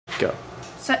Go.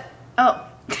 So, oh.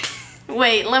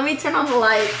 Wait, let me turn on the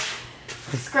lights.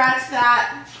 Scratch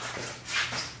that.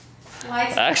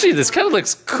 Lights. Actually, this kind of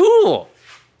looks cool.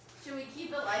 Should we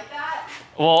keep it like that?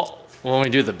 Well, when we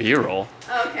do the B-roll.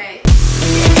 Okay.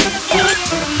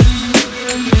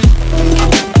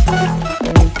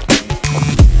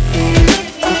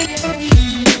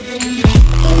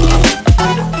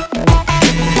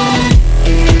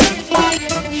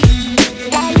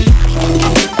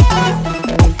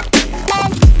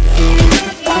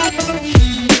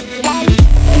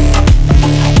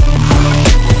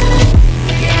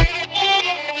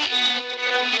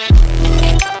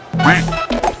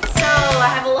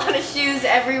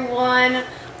 Everyone,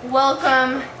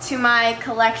 welcome to my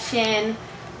collection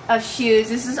of shoes.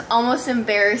 This is almost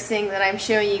embarrassing that I'm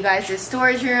showing you guys this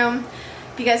storage room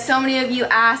because so many of you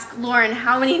ask, Lauren,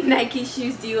 how many Nike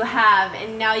shoes do you have?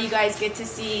 And now you guys get to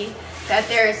see that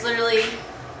there's literally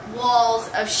walls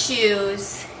of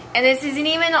shoes. And this isn't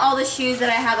even all the shoes that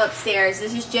I have upstairs.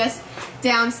 This is just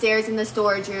downstairs in the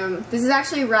storage room. This is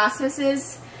actually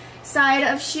Rasmus's side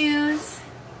of shoes.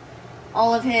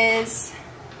 All of his.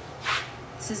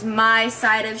 This is my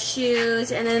side of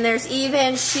shoes, and then there's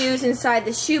even shoes inside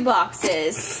the shoe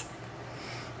boxes.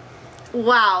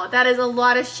 Wow, that is a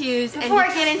lot of shoes. Before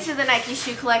I get into the Nike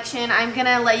shoe collection, I'm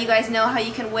gonna let you guys know how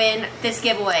you can win this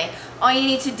giveaway. All you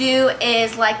need to do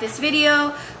is like this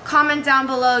video, comment down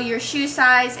below your shoe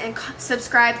size, and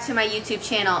subscribe to my YouTube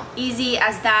channel. Easy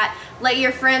as that. Let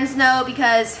your friends know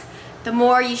because the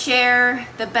more you share,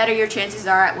 the better your chances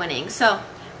are at winning. So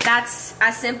that's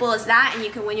as simple as that, and you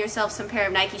can win yourself some pair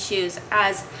of Nike shoes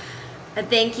as a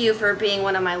thank you for being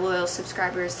one of my loyal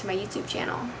subscribers to my YouTube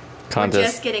channel. We're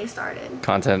just getting started.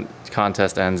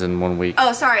 Contest ends in 1 week.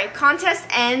 Oh, sorry. Contest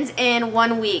ends in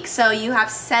 1 week, so you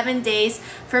have 7 days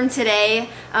from today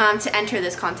to enter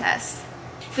this contest.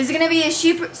 This is going to be a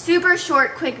super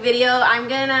short, quick video. I'm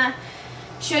going to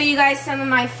show you guys some of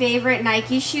my favorite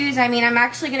Nike shoes. I mean, I'm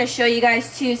actually going to show you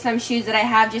guys too some shoes that I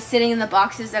have just sitting in the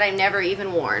boxes that I've never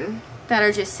even worn, that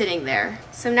are just sitting there.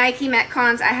 Some Nike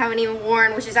Metcons I haven't even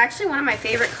worn, which is actually one of my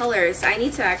favorite colors. I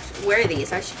need to actually wear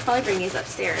these. I should probably bring these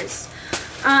upstairs.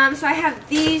 So I have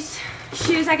these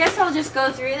shoes. I guess I'll just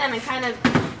go through them and kind of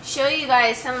show you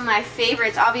guys some of my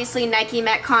favorites. Obviously Nike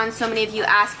Metcons. So many of you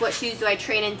ask what shoes do I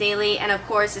train in daily, and of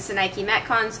course it's the Nike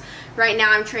Metcons. Right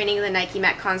now I'm training in the Nike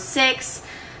Metcon 6.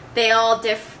 They all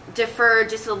differ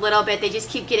just a little bit. They just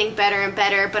keep getting better and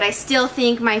better, but I still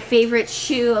think my favorite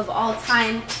shoe of all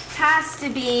time has to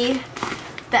be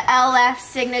the LF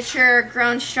Signature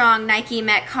Grown Strong Nike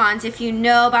Metcons. If you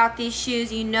know about these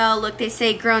shoes, you know, look, they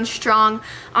say Grown Strong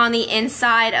on the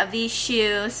inside of these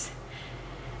shoes.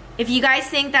 If you guys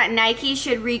think that Nike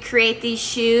should recreate these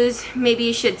shoes, maybe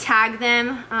you should tag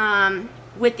them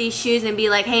with these shoes and be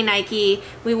like, hey Nike,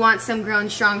 we want some Grown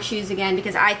Strong shoes again,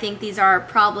 because I think these are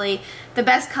probably the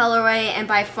best colorway and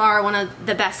by far one of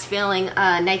the best feeling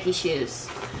Nike shoes.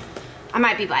 I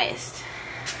might be biased.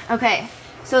 Okay,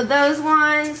 so those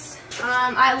ones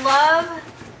I love.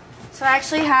 So I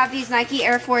actually have these Nike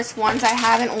Air Force Ones I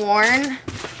haven't worn,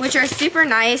 which are super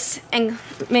nice, and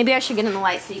maybe I should get in the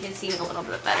light so you can see me a little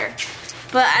bit better.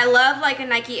 But I love like a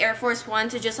Nike Air Force One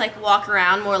to just like walk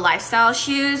around, more lifestyle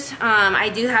shoes. I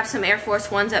do have some Air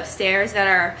Force Ones upstairs that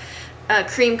are a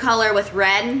cream color with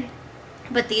red,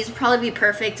 but these would probably be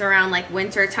perfect around like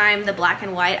winter time, the black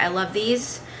and white. I love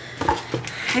these.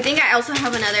 I think I also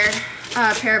have another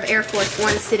pair of Air Force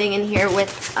Ones sitting in here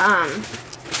with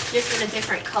just in a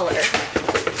different color. Let's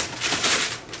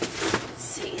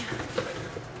see.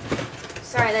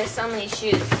 Sorry, there's so many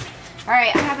shoes.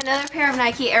 Alright, I have another pair of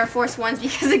Nike Air Force Ones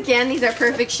because again, these are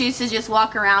perfect shoes to just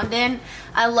walk around in.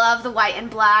 I love the white and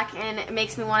black, and it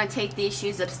makes me want to take these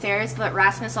shoes upstairs, but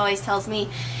Rasmus always tells me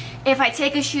if I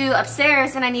take a shoe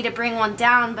upstairs then I need to bring one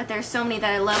down, but there's so many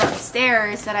that I love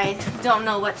upstairs that I don't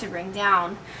know what to bring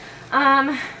down.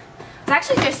 I was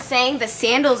actually just saying the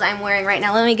sandals I'm wearing right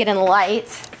now, let me get in the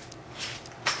light,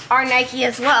 are Nike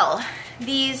as well.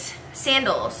 These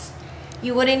sandals,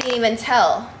 you wouldn't even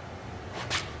tell.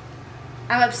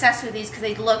 I'm obsessed with these because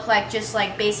they look like just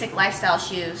like basic lifestyle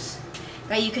shoes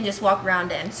that you can just walk around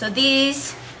in. So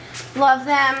these, love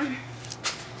them.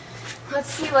 Let's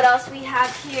see what else we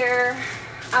have here.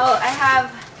 Oh, I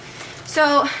have, so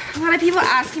a lot of people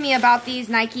asking me about these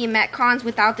Nike Metcons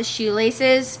without the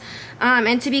shoelaces.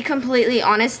 And to be completely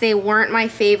honest, they weren't my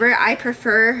favorite. I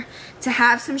prefer to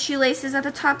have some shoelaces at the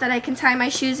top that I can tie my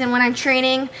shoes in when I'm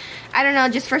training. I don't know,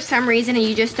 just for some reason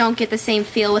you just don't get the same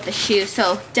feel with the shoe.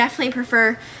 So definitely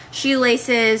prefer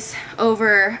shoelaces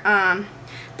over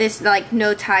this like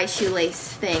no tie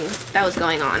shoelace thing that was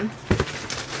going on.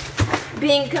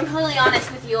 being completely honest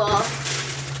with you all.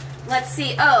 Let's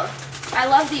see. Oh, I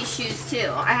love these shoes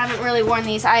too. I haven't really worn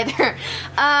these either.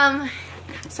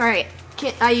 Sorry,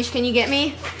 Ayush, can you get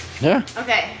me? Yeah.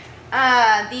 Okay.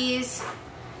 These,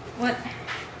 what?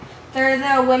 They're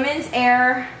the Women's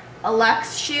Air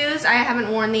Lux shoes. I haven't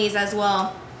worn these as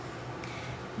well.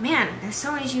 Man, there's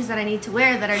so many shoes that I need to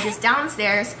wear that are just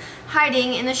downstairs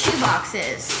hiding in the shoe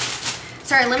boxes.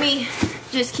 Sorry, let me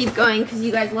just keep going because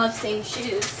you guys love seeing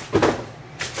shoes.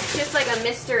 It's just like a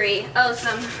mystery. Oh,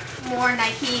 some more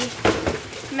Nike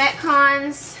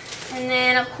Metcons. And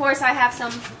then, of course, I have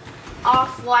some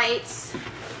Off-Whites.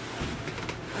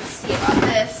 Let's see about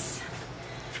this.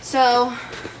 So,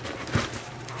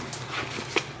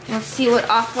 let's see what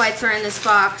Off-Whites are in this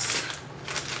box.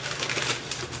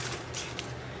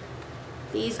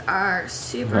 These are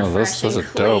super fresh and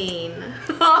clean.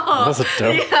 Those are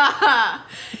dope. Yeah.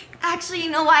 Actually,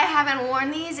 you know why I haven't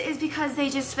worn these is because they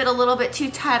just fit a little bit too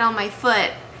tight on my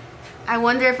foot. I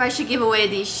wonder if I should give away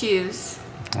these shoes.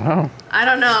 Oh. I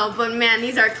don't know, but man,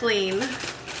 these are clean.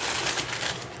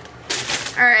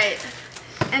 All right.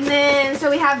 And then, so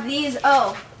we have these.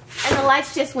 Oh, and the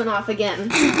lights just went off again.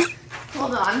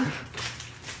 Hold on.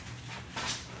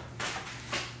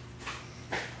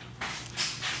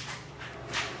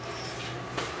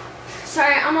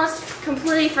 Sorry, I almost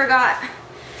completely forgot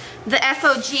the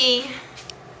FOG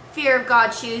Fear of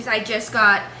God shoes I just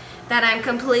got that I'm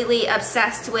completely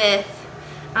obsessed with.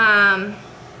 What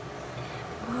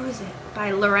was it?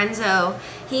 By Lorenzo.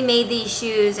 He made these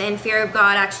shoes, and Fear of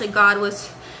God, actually God was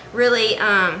really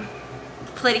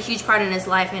played a huge part in his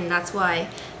life, and that's why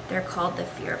they're called the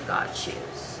Fear of God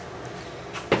shoes.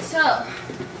 So,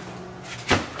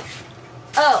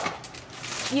 oh,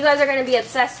 you guys are going to be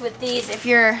obsessed with these if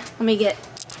you're, let me get,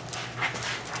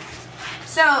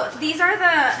 so these are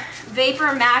the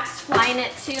Vapor Max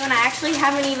Flyknit 2, and I actually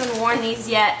haven't even worn these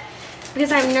yet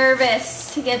because I'm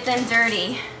nervous to get them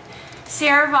dirty.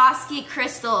 Swarovski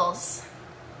crystals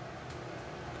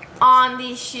on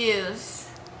these shoes.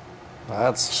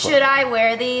 That's fun. Should I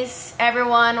wear these,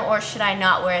 everyone, or should I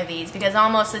not wear these? Because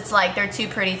almost it's like they're too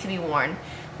pretty to be worn.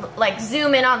 Like,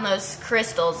 zoom in on those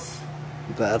crystals.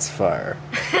 That's fire.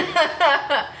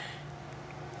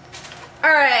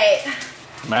 Alright.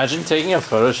 Imagine taking a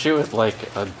photo shoot with like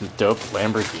a dope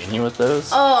Lamborghini with those.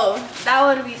 Oh, that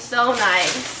would be so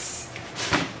nice.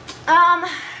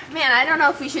 Man, I don't know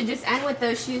if we should just end with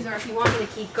those shoes or if you want me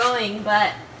to keep going,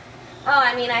 but oh,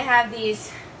 I mean, I have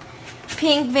these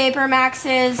pink Vapor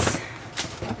Maxes.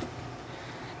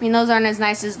 I mean, those aren't as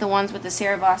nice as the ones with the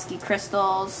Swarovski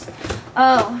crystals.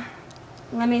 Oh,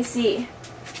 let me see.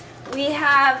 We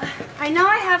have, I know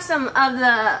I have some of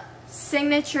the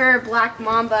signature Black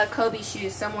Mamba Kobe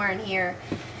shoes somewhere in here,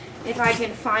 if I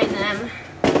can find them.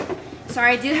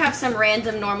 Sorry, I do have some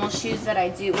random normal shoes that I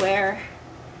do wear.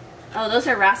 Oh, those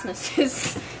are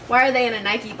Rasmus's. Why are they in a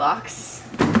Nike box?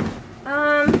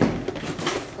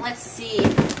 Let's see.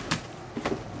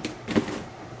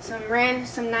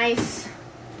 Some nice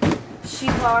shoe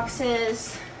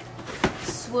boxes.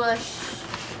 Swoosh.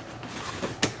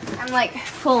 I'm like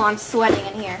full on sweating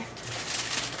in here.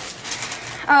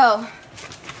 Oh,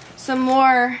 some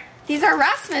more. These are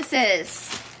Rasmus's.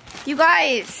 You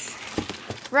guys,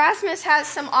 Rasmus has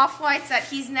some Off-Whites that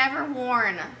he's never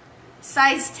worn.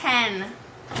 Size 10.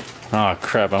 Oh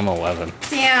crap, I'm 11.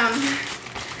 Damn.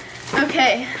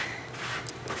 Okay.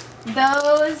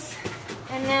 Those,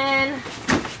 and then,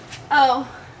 oh,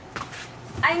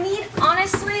 I need,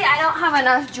 honestly, I don't have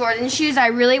enough Jordan shoes. I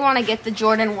really want to get the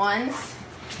Jordan 1s.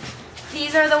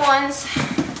 These are the ones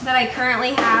that I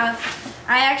currently have.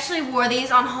 I actually wore these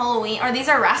on Halloween, or these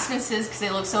are Rasmus's because they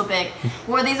look so big.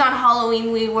 Wore these on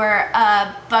Halloween. We were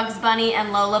Bugs Bunny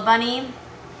and Lola Bunny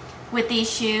with these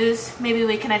shoes. Maybe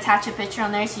we can attach a picture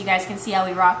on there so you guys can see how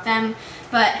we rock them.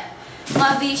 But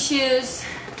love these shoes,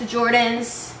 the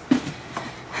Jordans.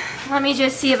 Let me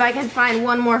just see if I can find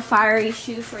one more fiery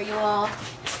shoe for you all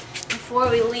before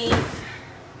we leave.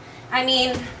 I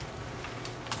mean,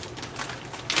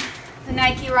 the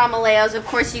Nike Romaleos. Of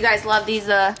course, you guys love these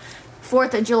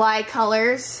 4th of July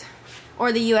colors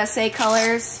or the USA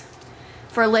colors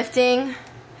for lifting.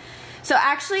 So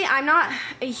actually, I'm not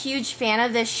a huge fan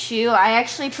of this shoe. I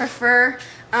actually prefer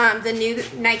the new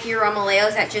Nike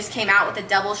Romaleos that just came out with a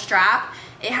double strap.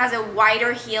 It has a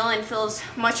wider heel and feels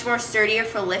much more sturdier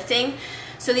for lifting.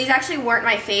 So these actually weren't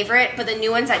my favorite, but the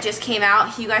new ones that just came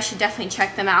out, you guys should definitely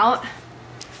check them out.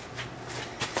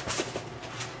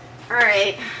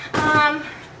 Alright.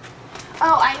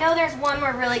 Oh, I know there's one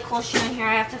more really cool shoe in here.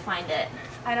 I have to find it.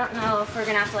 I don't know if we're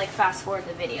going to have to like fast forward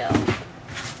the video.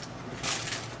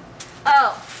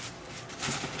 Oh.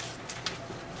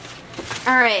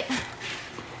 All right.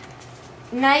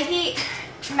 Nike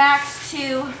Max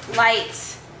 2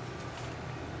 Light.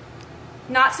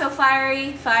 Not so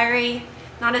fiery,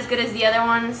 not as good as the other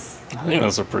ones. I think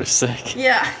those are pretty sick.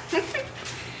 Yeah.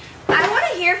 I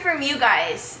want to hear from you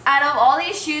guys. Out of all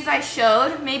these shoes I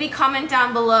showed, maybe comment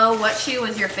down below what shoe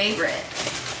was your favorite.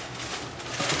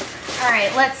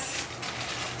 Alright,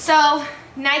 so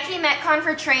Nike Metcon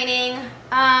for training.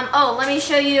 Oh, let me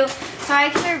show you. So I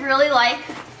actually really like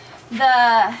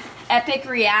the Epic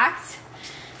React.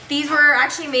 These were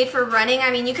actually made for running.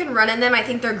 I mean, you can run in them. I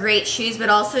think they're great shoes, but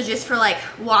also just for like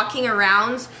walking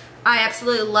around. I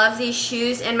absolutely love these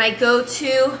shoes, and my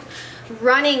go-to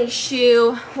running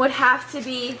shoe would have to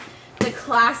be the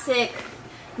classic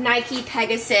Nike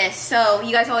Pegasus. So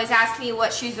you guys always ask me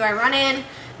what shoes do I run in.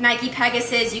 Nike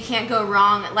Pegasus, you can't go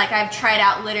wrong. Like, I've tried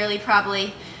out literally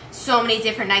probably so many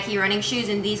different Nike running shoes,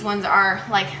 and these ones are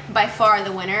like by far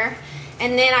the winner.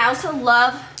 And then I also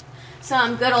love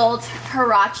some good old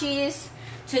Huaraches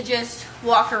to just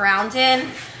walk around in.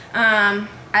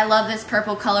 I love this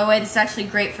purple colorway. This is actually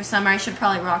great for summer. I should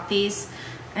probably rock these.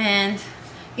 And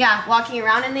yeah, walking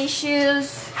around in these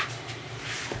shoes.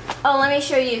 Oh, let me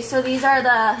show you. So these are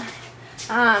the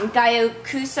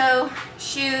Gaiokuso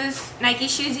shoes, Nike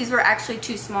shoes. These were actually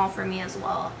too small for me as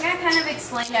well. I'm gonna kind of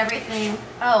explain everything.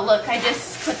 Oh, look, I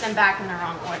just put them back in the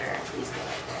wrong order. These go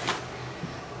right there.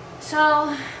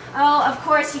 So, oh, of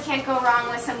course, you can't go wrong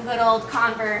with some good old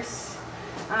Converse.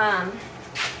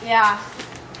 Yeah,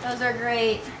 those are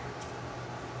great.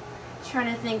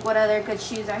 Trying to think what other good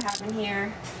shoes I have in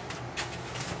here.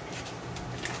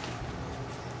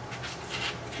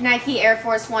 Nike Air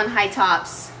Force 1 high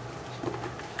tops.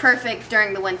 Perfect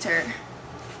during the winter.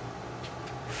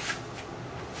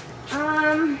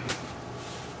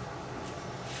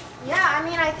 Yeah, I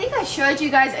mean, I think I showed you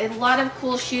guys a lot of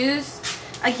cool shoes.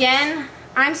 Again,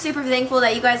 I'm super thankful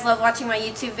that you guys love watching my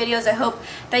YouTube videos. I hope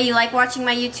that you like watching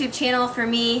my YouTube channel. For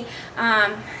me,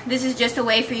 this is just a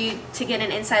way for you to get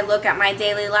an inside look at my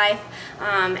daily life.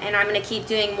 And I'm going to keep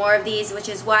doing more of these, which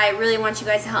is why I really want you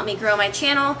guys to help me grow my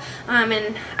channel.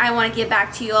 And I want to give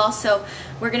back to you all. So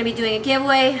we're going to be doing a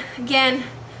giveaway. Again,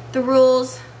 the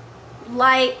rules: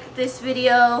 like this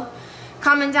video,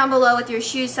 comment down below with your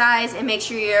shoe size, and make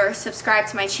sure you're subscribed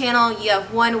to my channel. You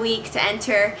have 1 week to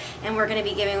enter, and we're going to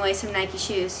be giving away some Nike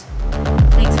shoes.